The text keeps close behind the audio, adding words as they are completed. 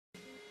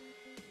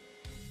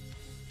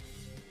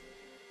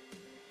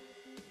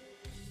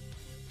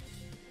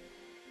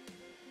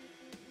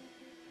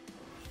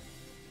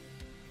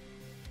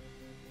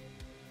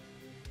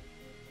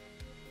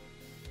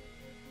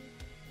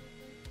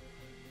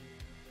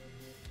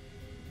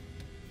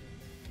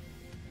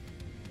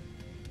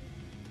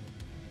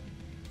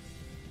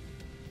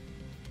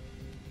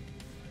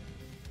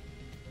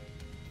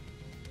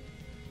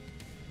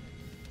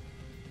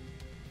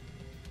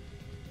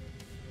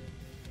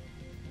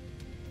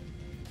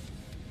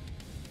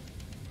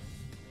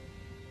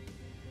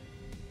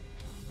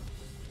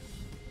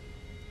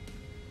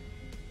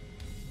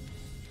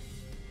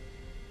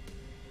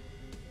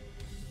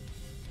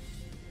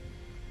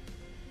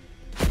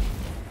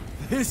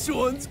This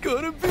one's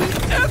gonna be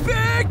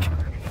epic!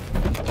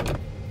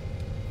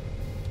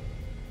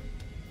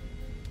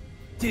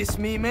 Diss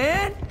me,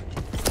 man?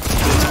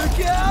 Look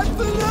out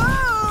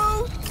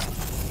below!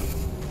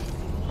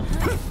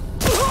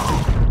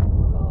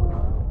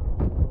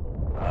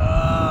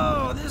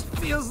 Oh, this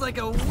feels like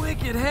a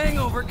wicked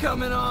hangover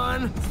coming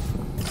on.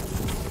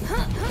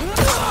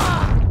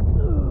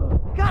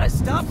 Gotta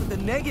stop with the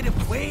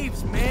negative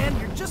waves, man.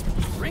 You're just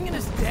bringing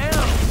us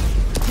down.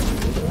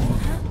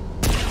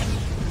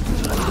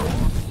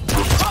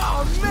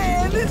 Oh,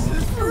 man, this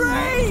is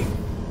great!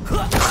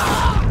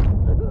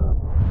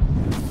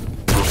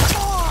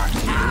 Far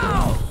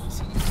out!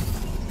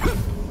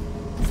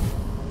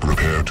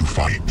 Prepare to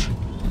fight.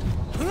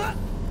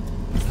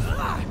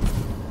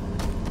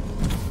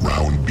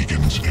 Round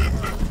begins in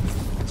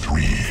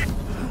 3,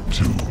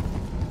 2,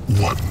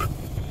 1.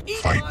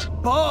 Fight. My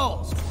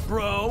balls,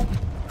 bro.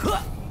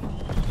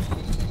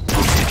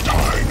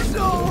 Time.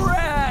 So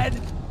rad.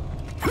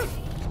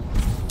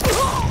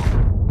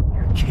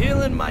 You're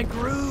killing my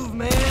groove,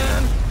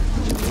 man.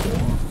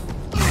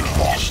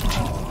 Lost.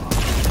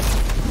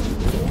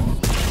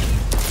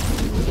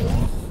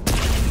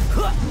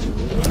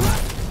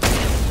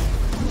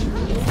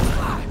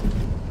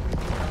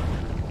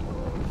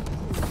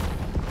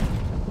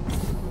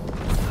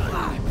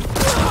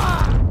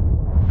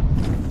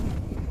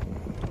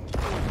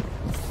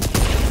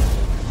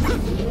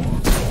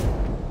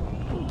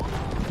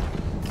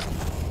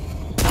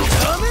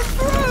 Coming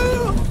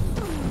through.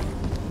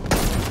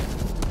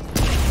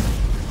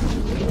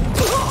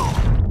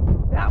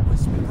 That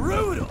was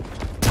brutal.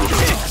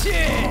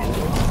 Kitchen.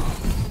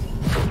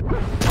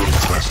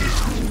 Impressive.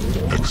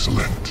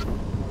 Excellent.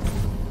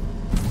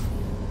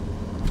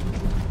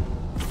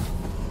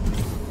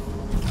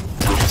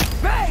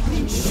 Bag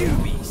these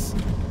shoobies.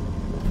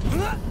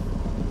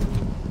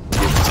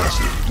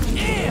 Impressive.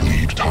 Damn.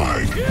 Lead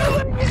tied.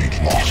 Lead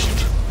lost.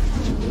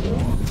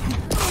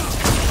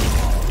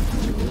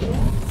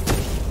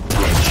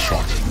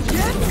 Headshot.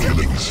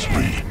 Killing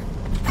spree.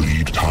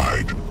 Lead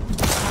tied.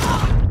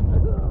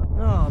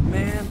 Oh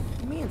man,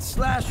 me and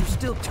Slash are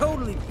still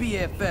totally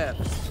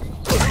BFFs.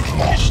 Lead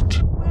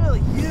lost. Will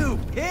you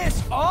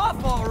piss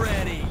off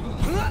already?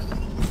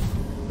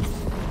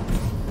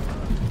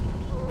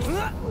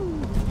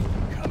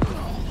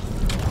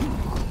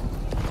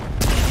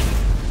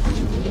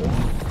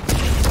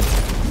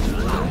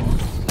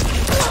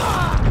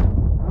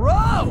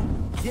 Bro,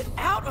 get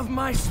out of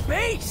my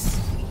space!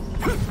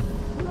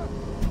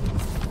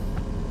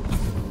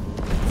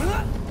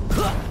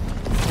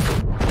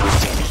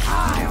 Getting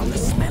high on the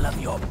smell of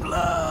your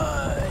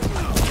blood.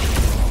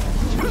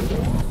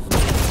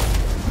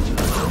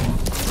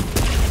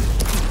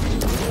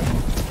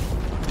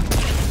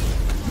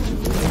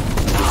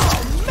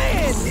 Oh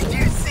man, did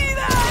you see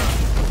that?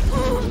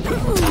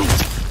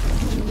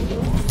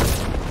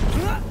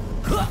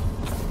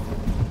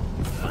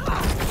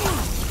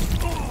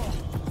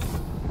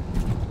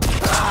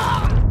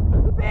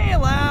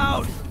 Bail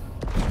out!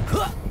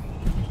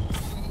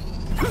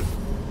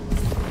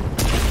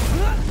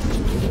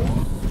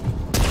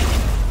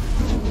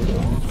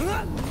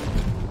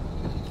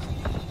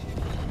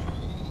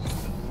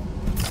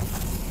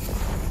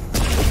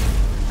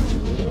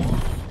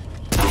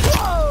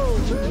 Whoa!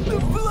 The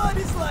blood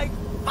is like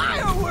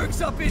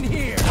fireworks up in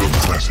here!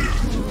 Impressive.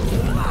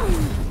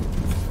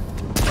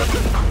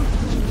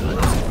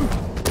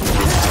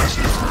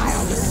 Impressive. High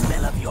on the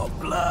smell of your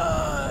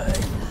blood!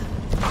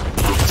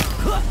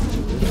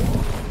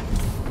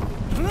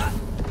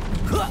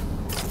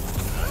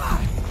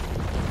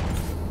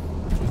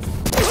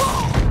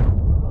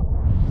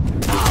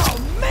 Oh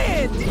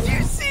man, did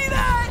you see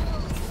that?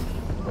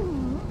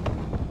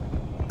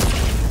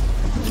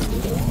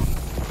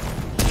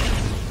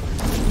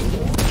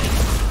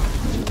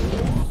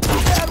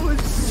 That was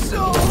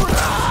so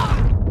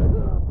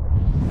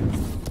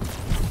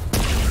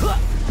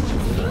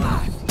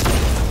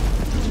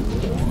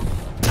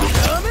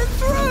coming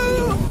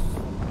through!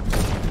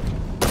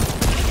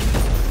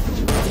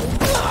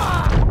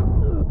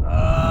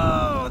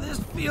 Oh, this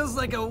feels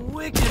like a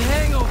wicked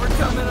hangover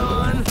coming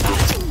on.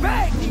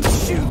 Bag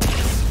these shoots!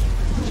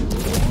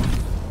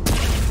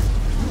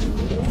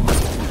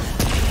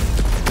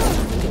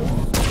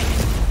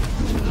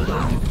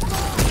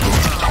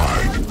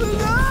 Tied.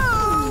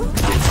 Below!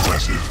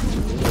 Impressive.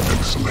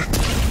 Excellent.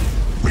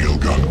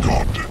 Railgun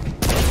god.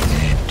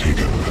 Lead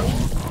taken.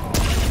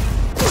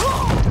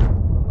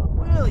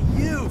 Will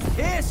you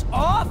piss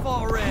off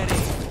already?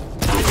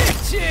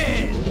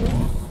 Kitchen!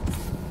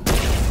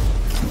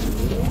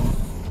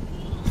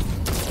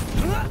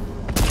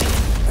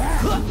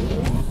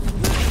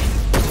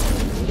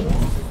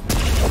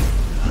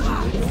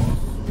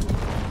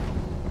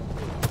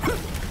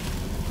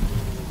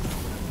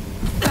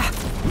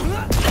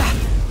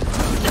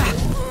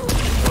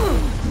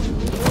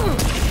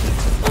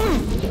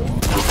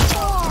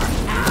 Far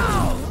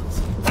out!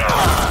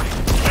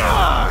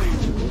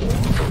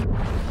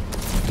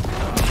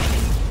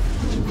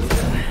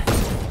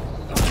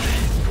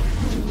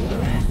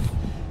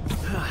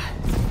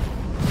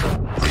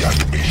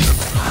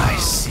 Reanimation.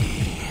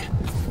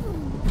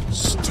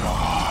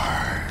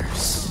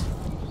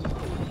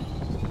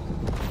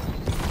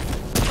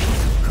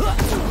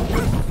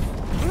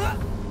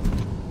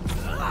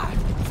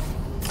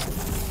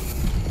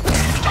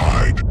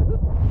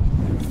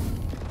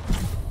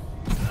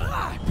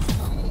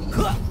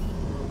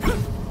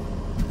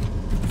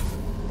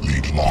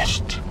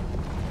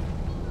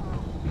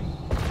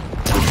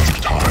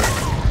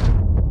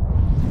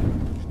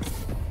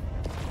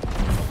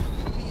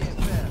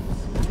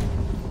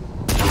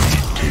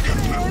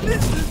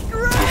 This is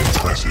great!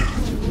 Impressive.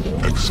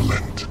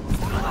 Excellent.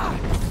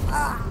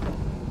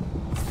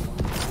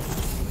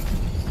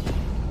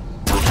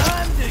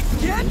 Time to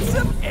get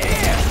some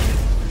air!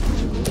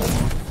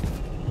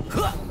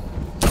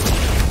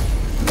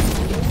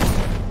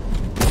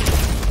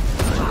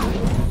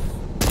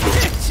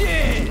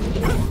 Kitchen!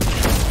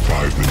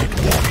 5-minute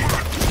warning.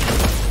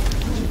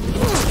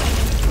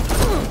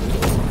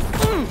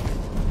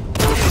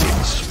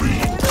 Killing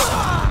spree.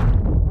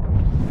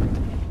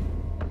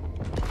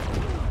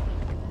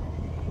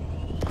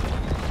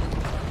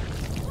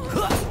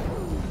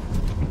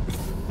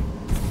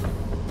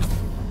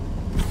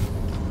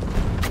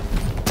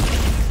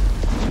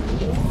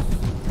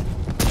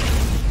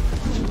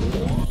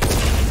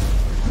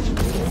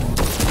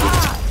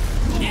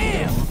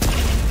 Damn!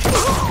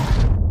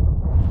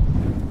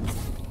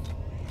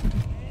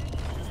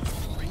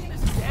 Bringing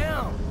us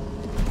down.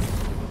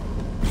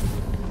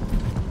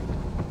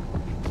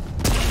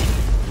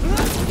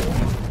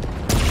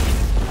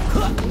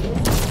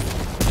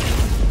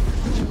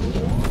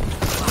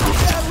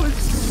 That was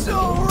so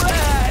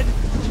rad!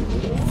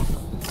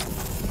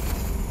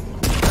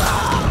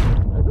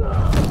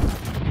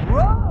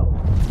 Bro!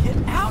 Get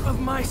out of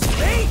my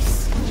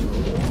space!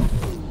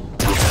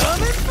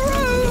 Coming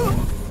through!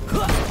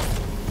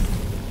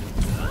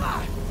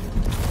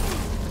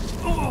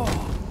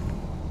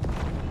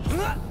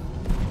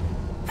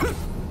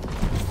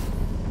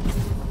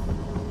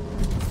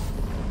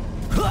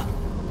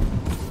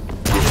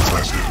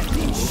 Impressive.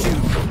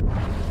 Shoot!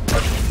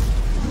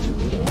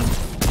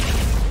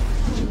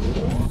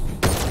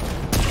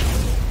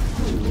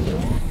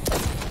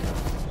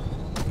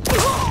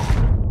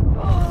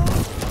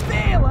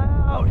 Bail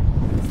out!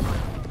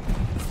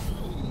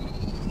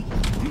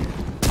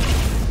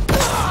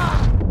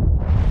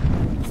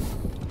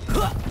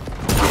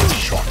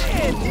 Shot.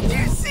 Man, did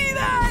you see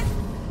that?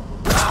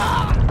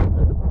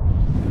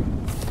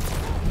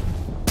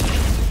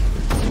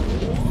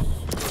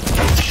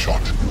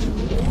 Shot.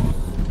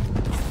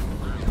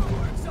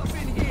 Fireworks up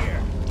in here!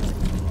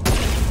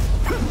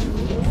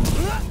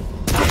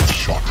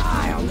 Shot.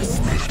 Eye on the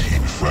snake!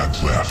 15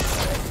 frags left.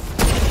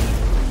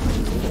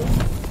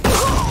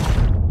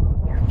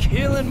 You're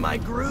killing my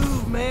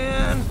groove,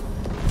 man!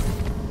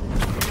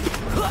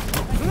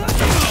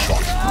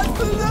 Shot.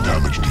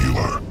 Damage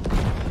dealer.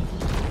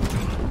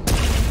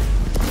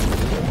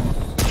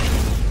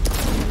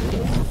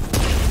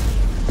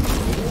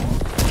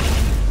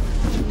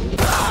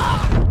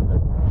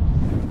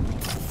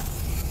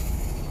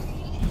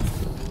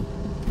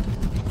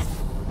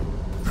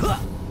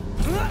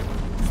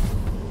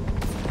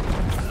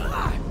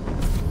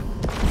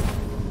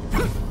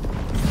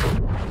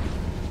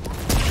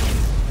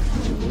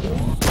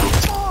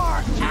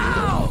 Far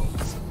out!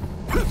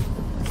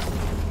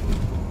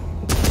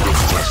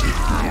 Impressive.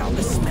 Eye on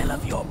the smell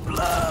of your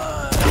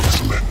blood!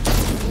 Excellent.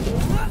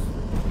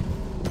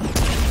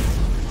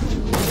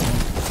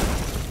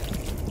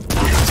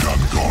 Gun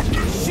god.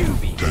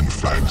 Shooby! 10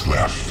 frags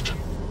left.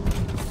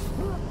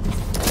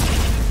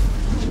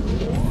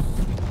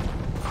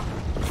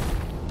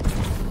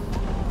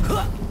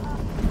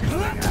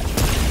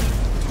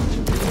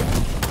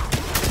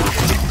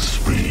 Killing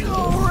spree. So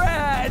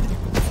rad!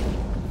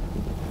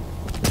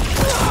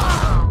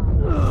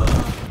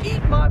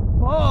 Eat my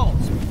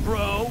balls,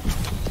 bro!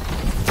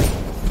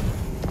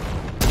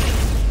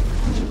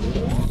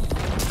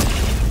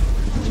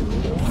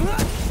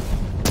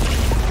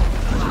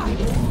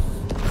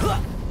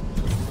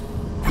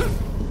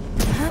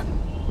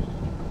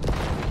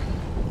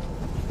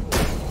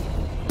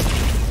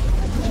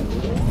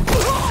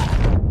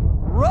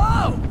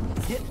 Bro!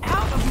 Get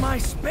out of my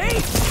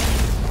space!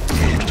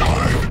 Lead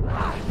tide.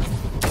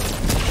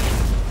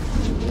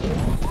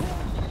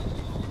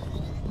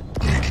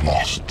 Lead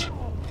lost.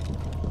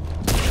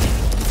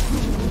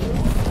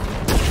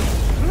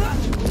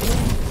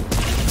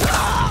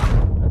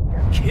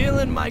 You're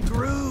killing my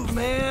groove,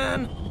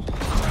 man!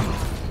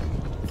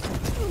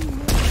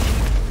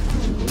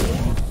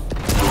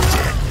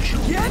 Revenge.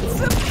 Get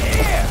some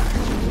air!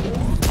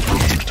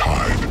 Lead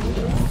tide.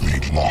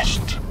 Lead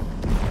lost.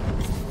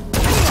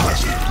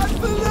 Impressive.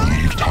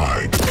 Lead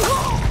tide.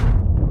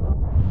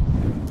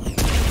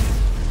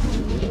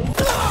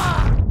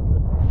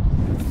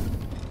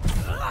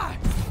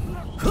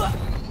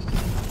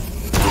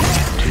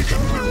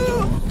 Taken.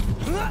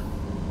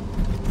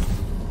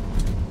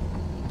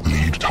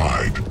 Lead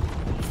tide.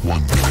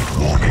 1 minute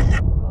warning.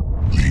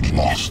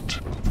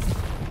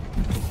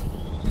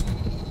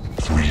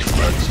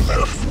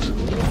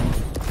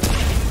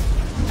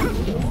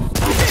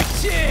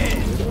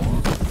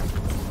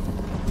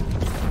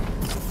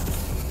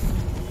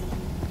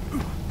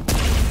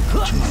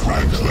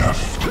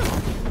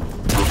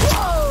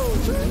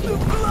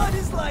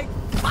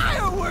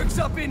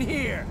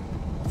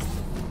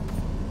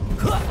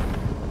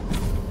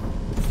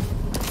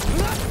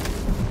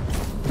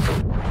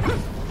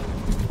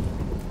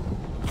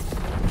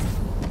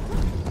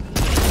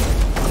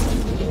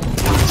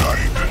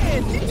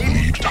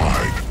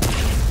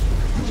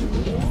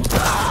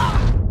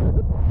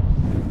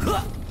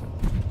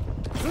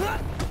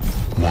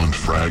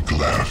 Strike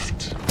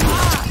left.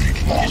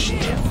 Lead lost.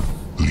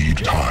 Lead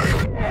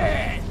tied.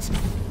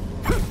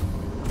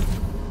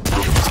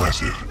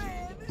 Impressive.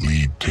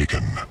 Lead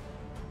taken.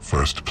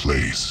 First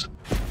place.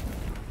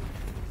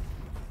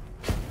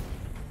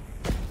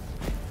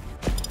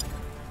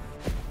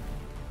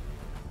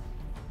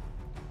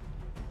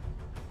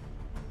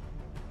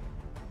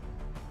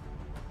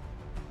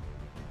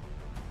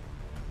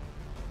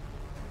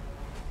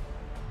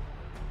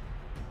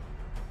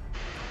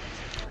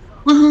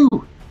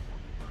 Woohoo!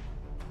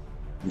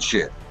 And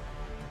shit.